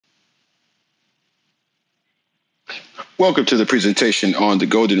Welcome to the presentation on the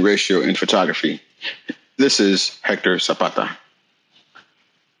golden ratio in photography. This is Hector Zapata.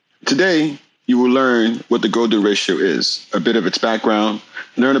 Today, you will learn what the golden ratio is, a bit of its background,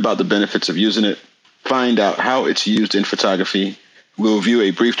 learn about the benefits of using it, find out how it's used in photography. We'll view a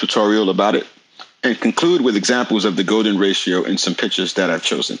brief tutorial about it, and conclude with examples of the golden ratio in some pictures that I've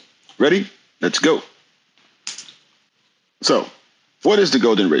chosen. Ready? Let's go. So, what is the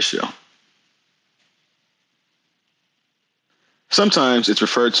golden ratio? Sometimes it's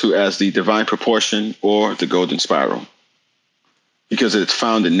referred to as the divine proportion or the golden spiral because it's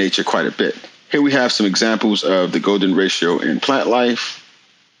found in nature quite a bit. Here we have some examples of the golden ratio in plant life,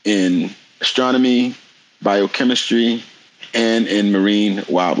 in astronomy, biochemistry, and in marine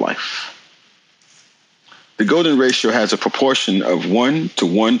wildlife. The golden ratio has a proportion of 1 to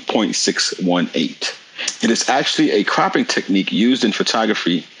 1.618. It is actually a cropping technique used in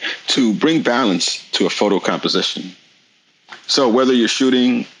photography to bring balance to a photo composition. So whether you're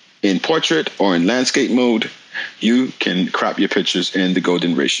shooting in portrait or in landscape mode, you can crop your pictures in the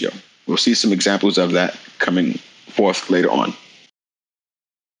golden ratio. We'll see some examples of that coming forth later on.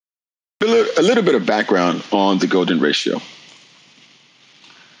 A little bit of background on the golden ratio.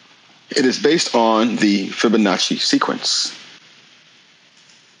 It is based on the Fibonacci sequence.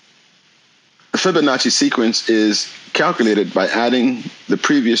 The Fibonacci sequence is calculated by adding the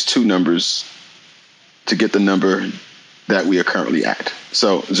previous two numbers to get the number that we are currently at.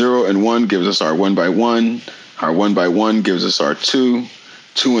 So 0 and 1 gives us our 1 by 1. Our 1 by 1 gives us our 2.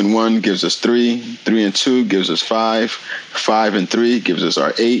 2 and 1 gives us 3. 3 and 2 gives us 5. 5 and 3 gives us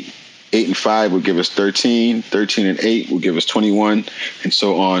our 8. 8 and 5 will give us 13. 13 and 8 will give us 21, and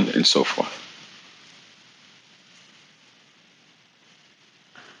so on and so forth.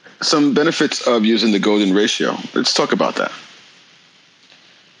 Some benefits of using the golden ratio. Let's talk about that.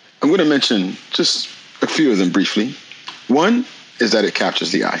 I'm going to mention just a few of them briefly. One is that it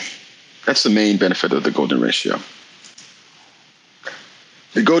captures the eye. That's the main benefit of the golden ratio.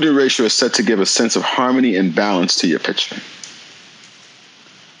 The golden ratio is set to give a sense of harmony and balance to your picture.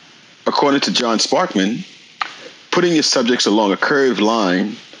 According to John Sparkman, putting your subjects along a curved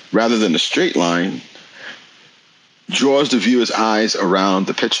line rather than a straight line draws the viewer's eyes around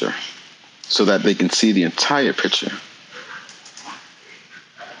the picture so that they can see the entire picture.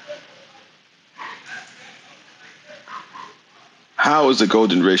 How is the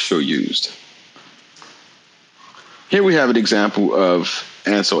golden ratio used? Here we have an example of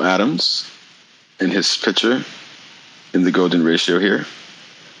Ansel Adams in his picture in the golden ratio here.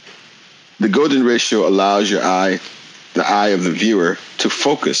 The golden ratio allows the eye of the viewer to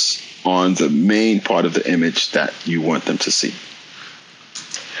focus on the main part of the image that you want them to see.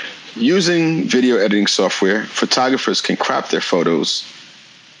 Using video editing software, photographers can crop their photos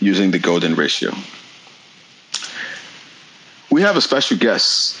using the golden ratio. We have a special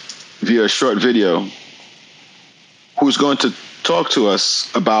guest via a short video who's going to talk to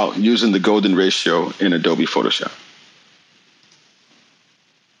us about using the golden ratio in Adobe Photoshop.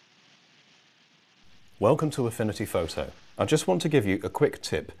 Welcome to Affinity Photo. I just want to give you a quick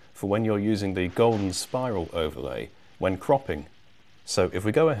tip for when you're using the golden spiral overlay when cropping. So if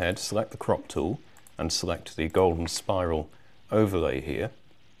we go ahead, select the crop tool and select the golden spiral overlay here,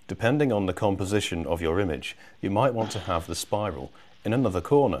 depending on the composition of your image, you might want to have the spiral in another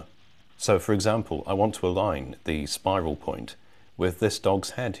corner. So for example, I want to align the spiral point with this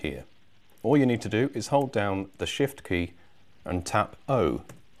dog's head here. All you need to do is hold down the Shift key and tap O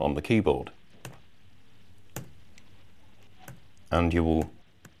on the keyboard. And you will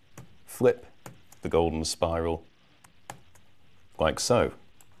flip the golden spiral like so.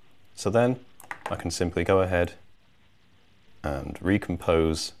 So then I can simply go ahead and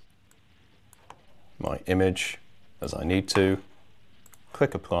recompose my image as I need to,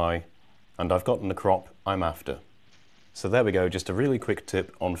 click apply, and I've gotten the crop I'm after. So there we go, just a really quick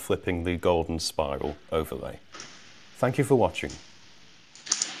tip on flipping the golden spiral overlay. Thank you for watching.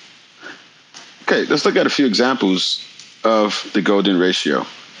 Okay, let's look at a few examples of the golden ratio.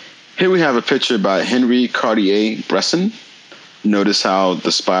 Here we have a picture by Henry Cartier-Bresson. Notice how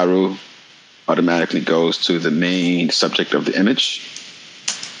the spiral automatically goes to the main subject of the image.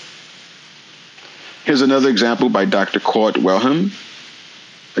 Here's another example by Dr. Cord Wellham.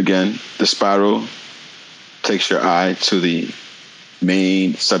 Again, the spiral takes your eye to the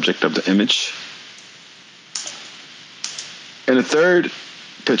main subject of the image. And a third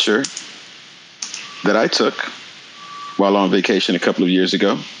picture that I took while on vacation a couple of years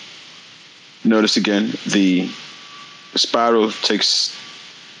ago. Notice again, the spiral takes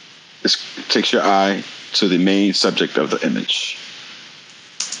your eye to the main subject of the image.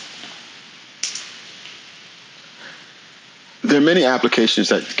 There are many applications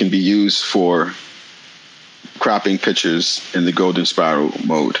that can be used for cropping pictures in the golden spiral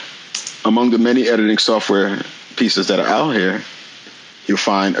mode. Among the many editing software pieces that are out here, you'll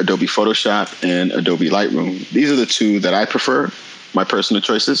find Adobe Photoshop and Adobe Lightroom. These are the two that I prefer, my personal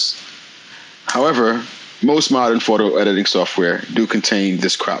choices. However, most modern photo editing software do contain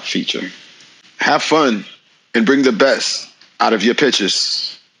this crop feature. Have fun and bring the best out of your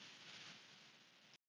pictures.